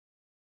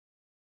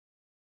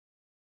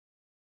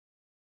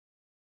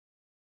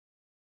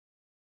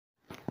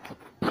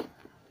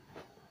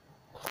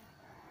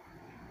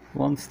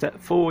One step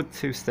forward,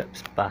 two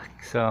steps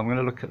back. So I'm going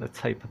to look at the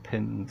taper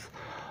pins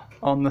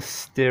on the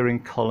steering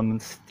column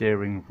and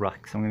steering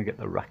rack. So I'm going to get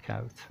the rack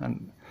out,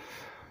 and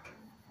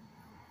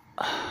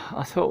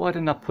I thought, why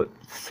didn't I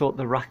sort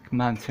the rack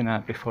mounting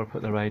out before I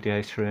put the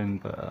radiator in,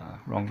 but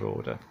wrong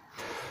order.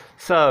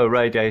 So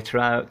radiator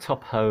out,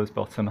 top hose,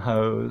 bottom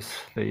hose,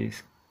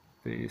 these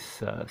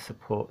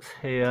supports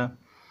here.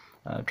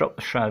 Drop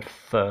the shroud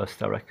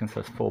first, I reckon,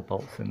 so there's 4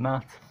 bolts in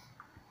that.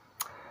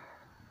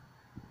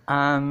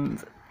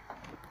 And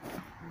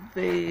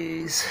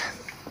these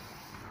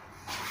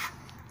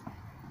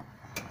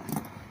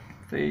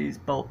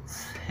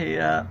bolts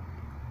here,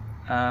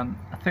 I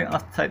think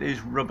I'll take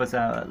these rubbers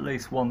out at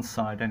least one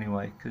side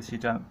anyway, because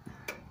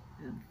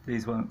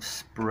these won't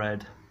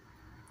spread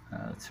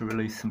to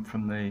release them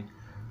from the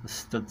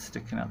stud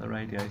sticking out the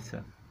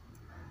radiator.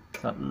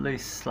 So at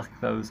least slack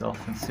those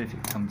off and see if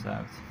it comes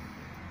out.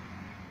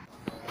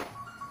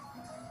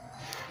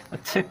 A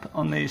tip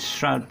on these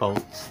shroud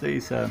bolts,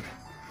 these are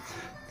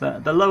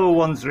the lower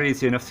ones are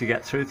easy enough to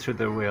get through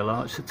the wheel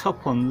arch. The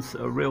top ones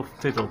are a real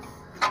fiddle,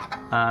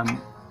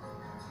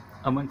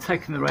 and when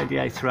taking the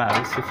radiator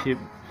out, if you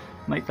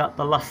make that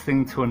the last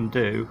thing to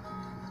undo,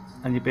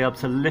 and you'll be able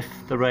to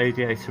lift the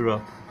radiator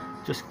up,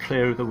 just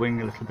clear of the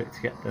wing a little bit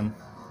to get them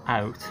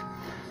out.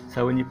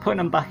 So when you're putting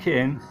them back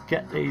in,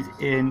 get these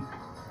in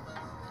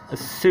as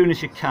soon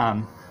as you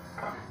can,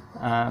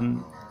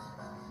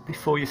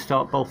 before you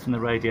start bolting the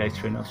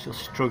radiator in, else you'll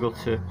struggle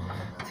to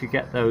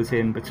get those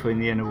in between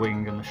the inner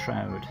wing and the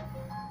shroud.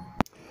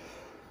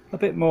 A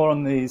bit more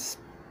on these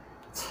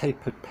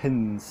tapered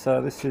pins.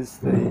 So this is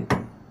the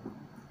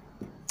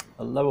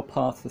lower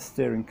part of the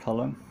steering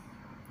column,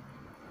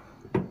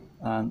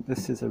 and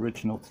this is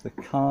original to the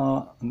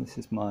car, and this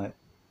is my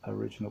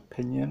original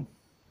pinion,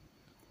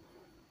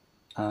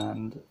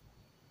 and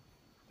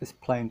this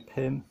plain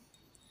pin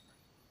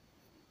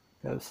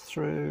goes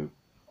through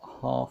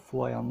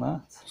halfway on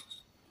that,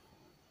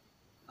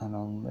 and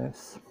on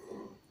this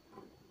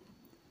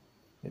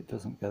it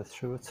doesn't go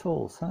through at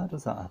all. So how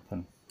does that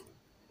happen?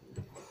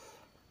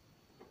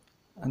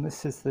 And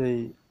this is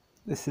the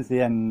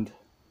end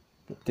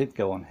that did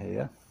go on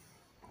here.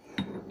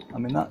 I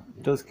mean,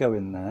 that does go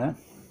in there,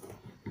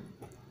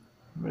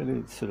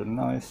 really sort of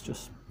nice,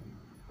 just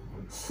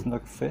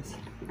snug fit.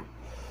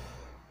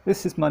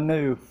 This is my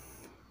new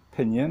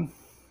pinion,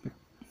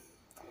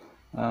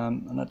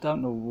 and I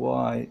don't know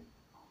why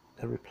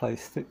they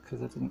replaced it, because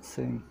there doesn't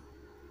seem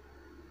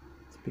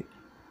to be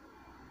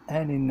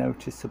any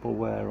noticeable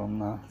wear on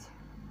that.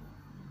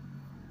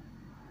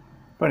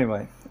 But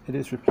anyway, it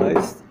is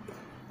replaced,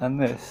 and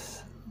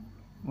this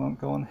won't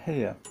go on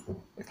here.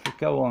 It could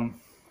go on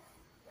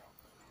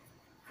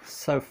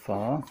so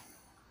far.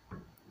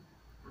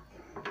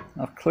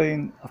 I've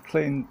cleaned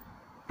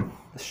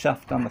the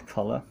shaft and the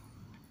collar,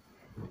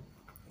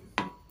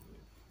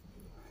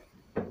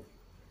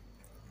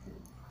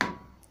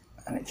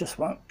 and it just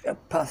won't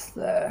get past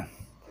there.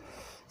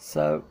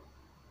 So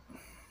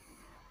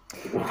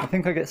I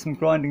think I get some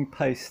grinding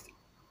paste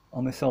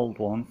on this old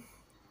one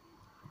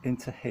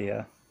into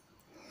here,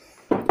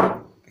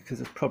 because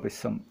there's probably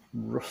some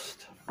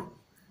rust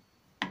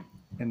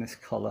in this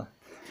collar,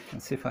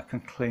 and see if I can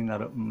clean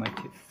that up and make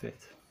it fit.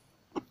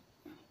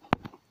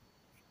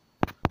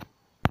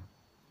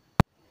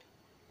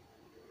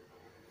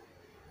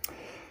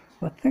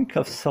 I think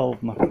I've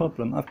solved my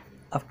problem.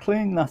 I've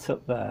cleaned that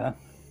up there.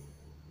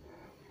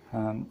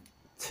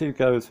 2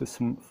 goes with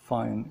some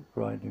fine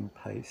grinding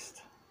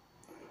paste,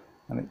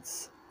 and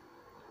it's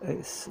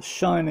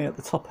shiny at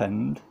the top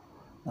end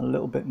and a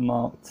little bit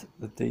marked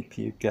the deeper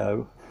you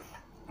go,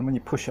 and when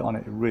you push it on,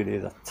 it really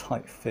is a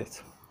tight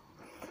fit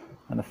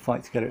and a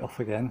fight to get it off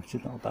again, which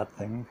is not a bad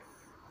thing.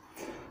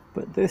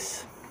 But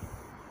this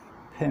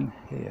pin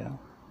here,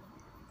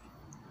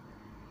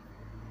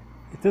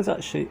 it does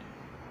actually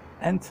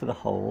enter the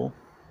hole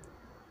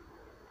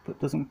but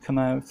doesn't come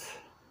out.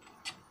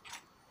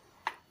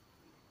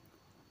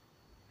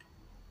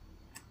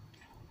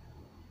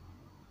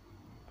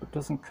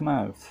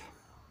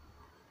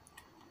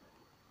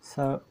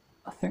 So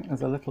I think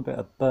there's a little bit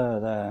of burr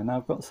there. Now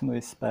I've got some of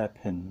these spare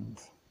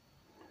pins,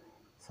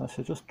 so I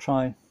should just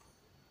try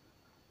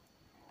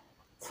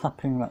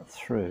tapping that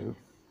through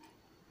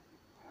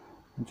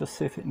and just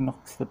see if it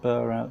knocks the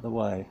burr out of the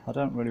way. I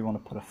don't really want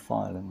to put a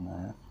file in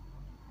there.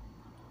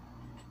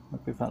 I'll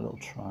give that a little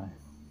try.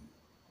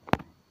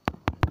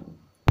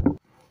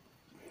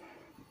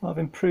 Well, I've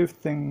improved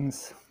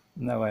things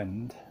no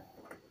end.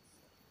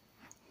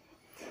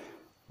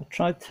 I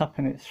tried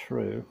tapping it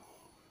through.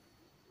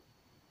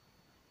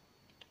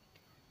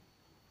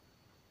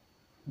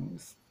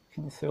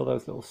 Can you see all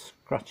those little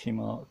scratchy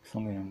marks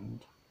on the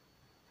end?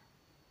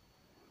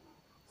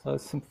 So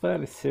there's some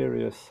fairly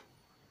serious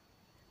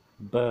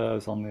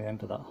burrs on the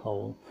end of that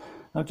hole.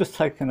 I've just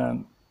taken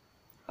a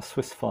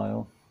Swiss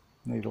file,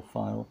 needle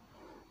file,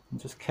 and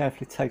just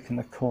carefully taken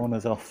the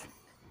corners off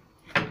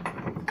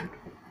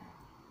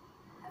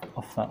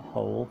that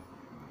hole,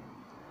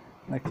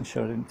 making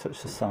sure I didn't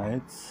touch the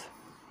sides.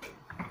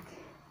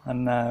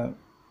 And now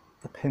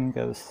the pin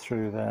goes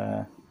through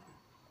there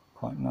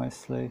quite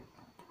nicely.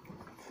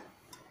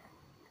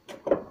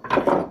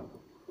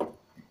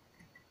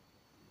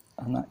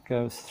 And that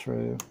goes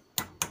through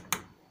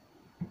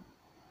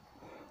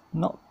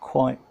not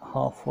quite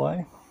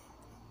halfway.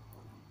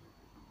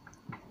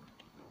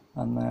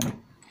 And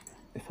then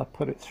if I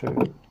put it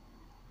through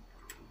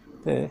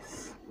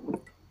this,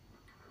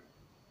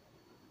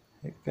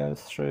 it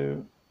goes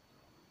through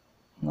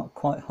not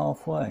quite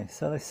halfway.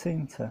 So they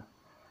seem to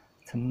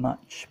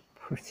match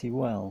pretty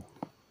well.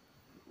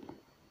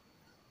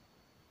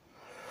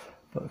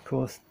 But of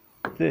course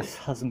this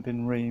hasn't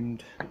been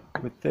reamed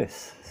with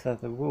this, so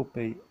there will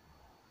be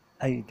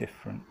a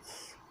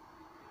difference.